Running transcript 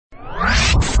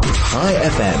High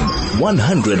FM,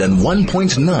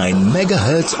 101.9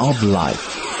 megahertz of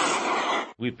life.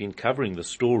 We've been covering the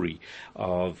story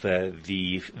of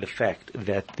the fact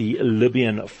that the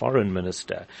Libyan foreign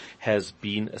minister has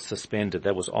been suspended.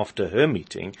 That was after her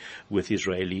meeting with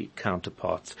Israeli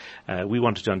counterparts. We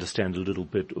wanted to understand a little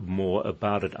bit more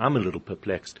about it. I'm a little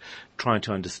perplexed trying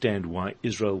to understand why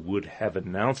Israel would have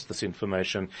announced this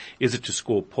information. Is it to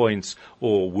score points,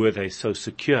 or were they so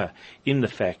secure in the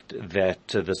fact that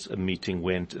this meeting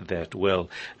went that well?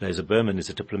 Lazar Berman is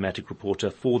a diplomatic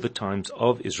reporter for the Times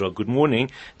of Israel. Good morning.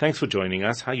 Thanks for joining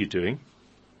us. How are you doing?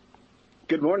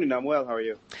 Good morning. I'm well. How are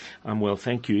you? I'm well,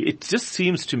 thank you. It just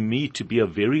seems to me to be a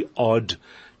very odd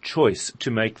choice to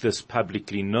make this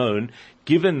publicly known,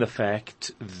 given the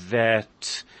fact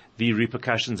that the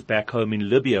repercussions back home in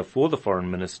Libya for the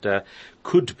foreign minister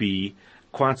could be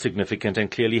quite significant and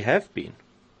clearly have been.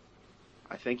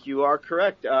 I think you are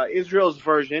correct. Israel's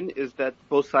version is that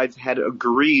both sides had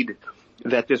agreed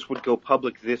that this would go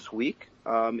public this week.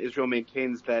 Israel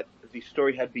maintains that the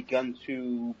story had begun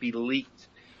to be leaked,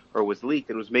 or was leaked,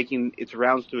 and was making its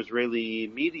rounds to Israeli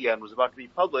media and was about to be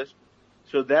published.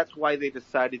 So that's why they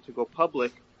decided to go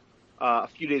public a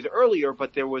few days earlier,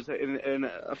 but there was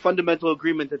a fundamental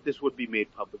agreement that this would be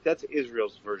made public. That's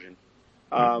Israel's version.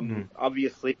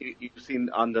 Obviously, you've seen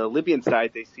on the Libyan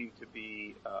side, they seem to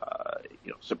be,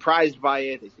 surprised by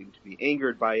it. They seem to be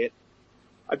angered by it.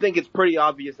 I think it's pretty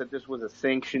obvious that this was a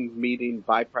sanctioned meeting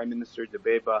by Prime Minister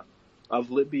Dbeibeh of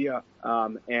Libya,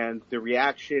 and the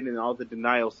reaction and all the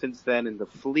denial since then and the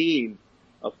fleeing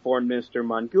of Foreign Minister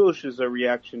Mangush is a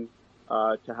reaction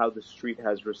to how the street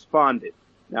has responded.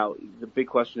 Now, the big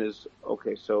question is,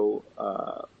 okay, so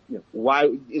why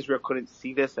Israel couldn't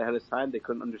see this ahead of time? They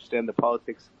couldn't understand the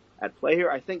politics at play here.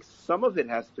 I think some of it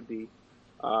has to be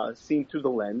seen through the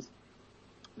lens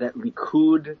that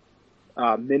Likud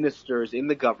ministers in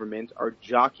the government are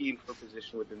jockeying for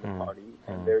position within the party,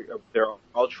 and they're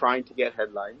all trying to get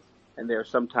headlines, and they're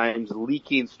sometimes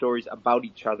leaking stories about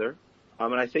each other.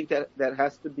 And I think that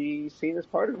has to be seen as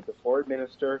part of it. The foreign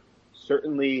minister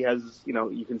certainly has,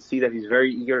 you can see that he's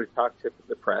very eager to talk to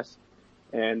the press.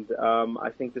 And I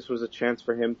think this was a chance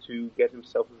for him to get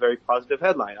himself a very positive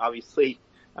headline. Obviously,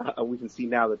 we can see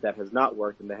now that has not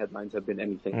worked, and the headlines have been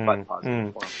anything but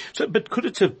positive for him. So, but could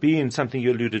it have been something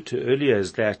you alluded to earlier,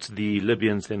 is that the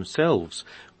Libyans themselves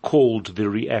called the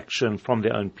reaction from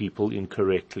their own people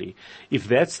incorrectly? If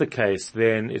that's the case,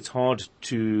 then it's hard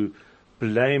to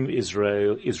blame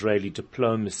Israeli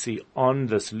diplomacy on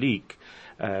this leak,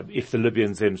 if the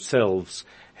Libyans themselves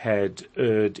had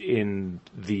erred in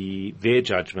their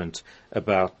judgment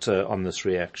about on this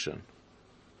reaction.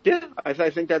 Yeah,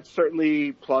 I think that's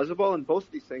certainly plausible, and both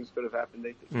of these things could have happened.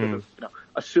 They could have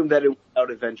assumed that it would out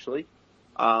eventually.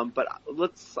 But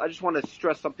I just want to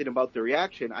stress something about the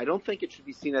reaction. I don't think it should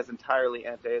be seen as entirely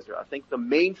anti-Israel. I think the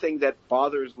main thing that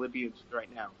bothers Libyans right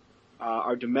now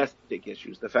are domestic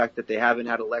issues. The fact that they haven't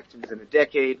had elections in a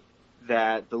decade,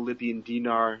 that the Libyan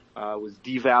dinar was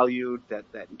devalued, that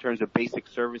in terms of basic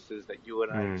services that you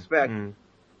and I expect,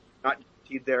 not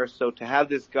guaranteed there. So to have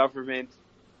this government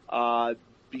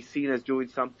be seen as doing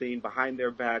something behind their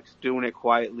backs, doing it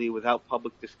quietly without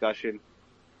public discussion,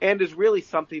 and is really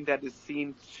something that is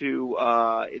seen to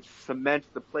it cement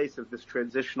the place of this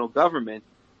transitional government.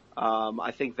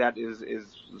 I think that is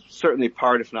certainly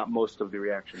part, if not most, of the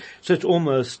reaction. So it's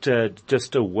almost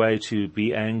just a way to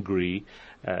be angry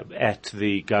at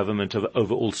the government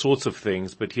over all sorts of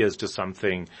things, but here's just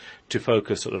something to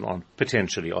focus on,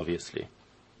 potentially, obviously.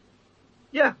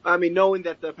 Yeah, I mean, knowing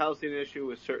that the Palestinian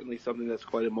issue is certainly something that's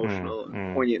quite emotional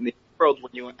and poignant in the world,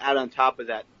 when you add on top of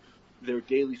that their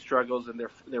daily struggles and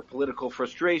their political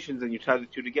frustrations, and you tie the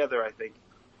two together, I think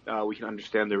we can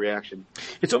understand the reaction.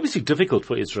 It's obviously difficult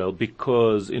for Israel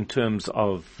because, in terms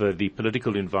of the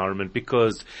political environment,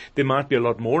 because there might be a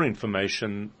lot more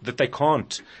information that they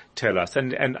can't tell us.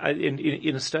 And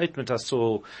in a statement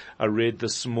I read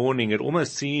this morning, it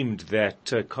almost seemed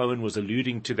that Cohen was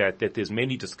alluding to that there's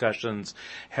many discussions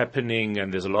happening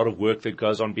and there's a lot of work that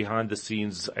goes on behind the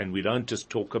scenes, and we don't just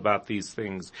talk about these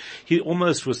things. He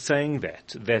almost was saying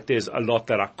that there's a lot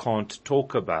that I can't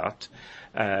talk about.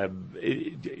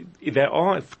 They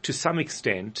are, to some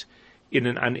extent, in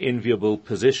an unenviable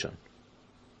position.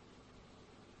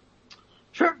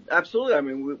 Sure, absolutely. I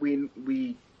mean,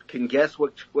 we can guess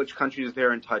which countries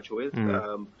they're in touch with.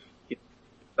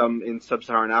 Some in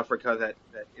sub-Saharan Africa that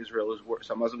Israel is,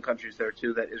 some Muslim countries there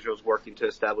too that Israel's working to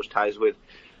establish ties with.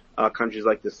 Countries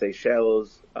like the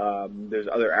Seychelles. There's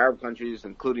other Arab countries,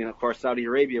 including, of course, Saudi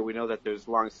Arabia. We know that there's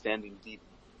long-standing deep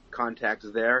contacts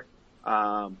there.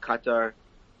 Qatar.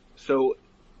 So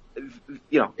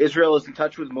Israel is in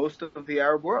touch with most of the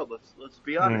Arab world. Let's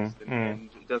be honest, and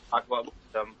it does talk about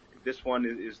them. This one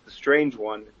is the strange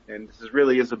one, and this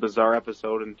really is a bizarre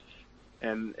episode.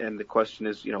 And the question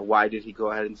is, why did he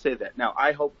go ahead and say that? Now,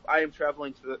 I am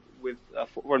traveling with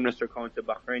Foreign Minister Cohen to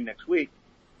Bahrain next week,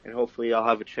 and hopefully I'll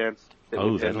have a chance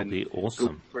to that'll be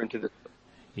awesome. Go into this.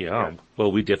 Yeah,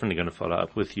 well, we're definitely going to follow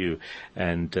up with you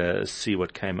and see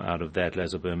what came out of that.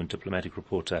 Lazar Berman, diplomatic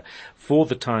reporter for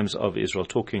the Times of Israel,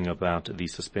 talking about the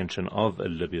suspension of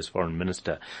Libya's foreign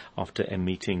minister after a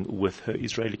meeting with her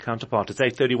Israeli counterpart. It's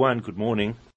 8:31. Good morning.